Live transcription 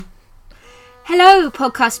Hello,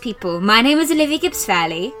 podcast people. My name is Olivia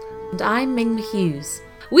Gibbs-Fairley. And I'm Ming Hughes.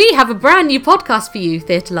 We have a brand new podcast for you,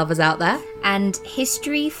 theatre lovers out there. And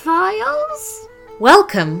History Files?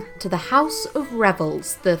 Welcome to the House of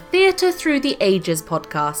Revels, the Theatre Through the Ages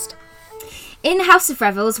podcast. In House of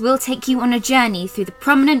Revels, we'll take you on a journey through the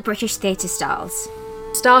prominent British theatre styles.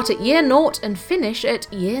 Start at year naught and finish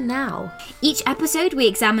at year now. Each episode, we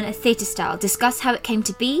examine a theatre style, discuss how it came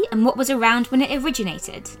to be and what was around when it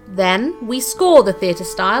originated. Then, we score the theatre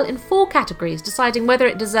style in 4 categories, deciding whether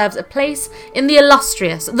it deserves a place in the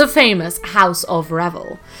illustrious, the famous House of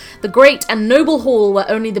Revel, the great and noble hall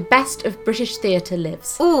where only the best of British theatre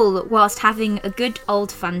lives. All whilst having a good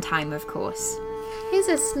old fun time, of course. Here's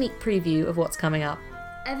a sneak preview of what's coming up.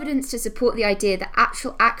 Evidence to support the idea that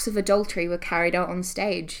actual acts of adultery were carried out on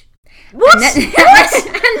stage. What? And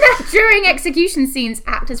that during execution scenes,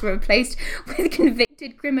 actors were replaced with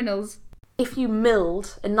convicted criminals. If you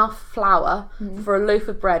milled enough flour for a loaf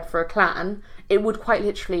of bread for a clan, it would quite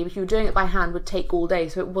literally, if you were doing it by hand, would take all day.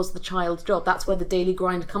 So it was the child's job. That's where the daily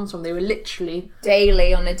grind comes from. They were literally...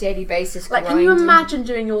 Daily, on a daily basis, like, grinding. can you imagine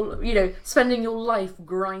doing your, spending your life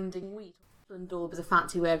grinding wheat? Door was a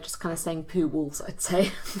fancy way of just kind of saying poo walls, I'd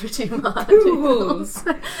say, pretty much. Poo walls?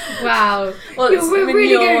 Wow. Well, it's we're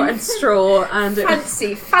really going and straw and...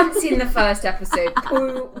 Fancy in the first episode.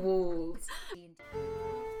 Poo walls.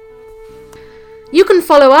 You can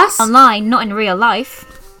follow us online, not in real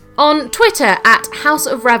life, on Twitter at House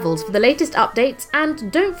of Revels for the latest updates,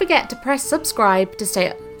 and don't forget to press subscribe to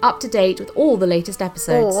stay up to date with all the latest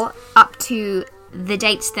episodes. Or up to the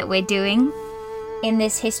dates that we're doing in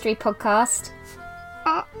this history podcast.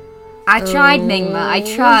 I tried, Mingma,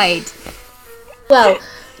 I tried. Well,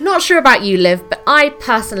 not sure about you, Liv, but I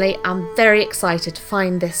personally am very excited to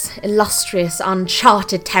find this illustrious,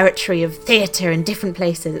 uncharted territory of theatre in different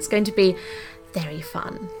places. It's going to be very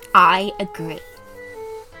fun. I agree.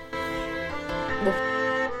 Well,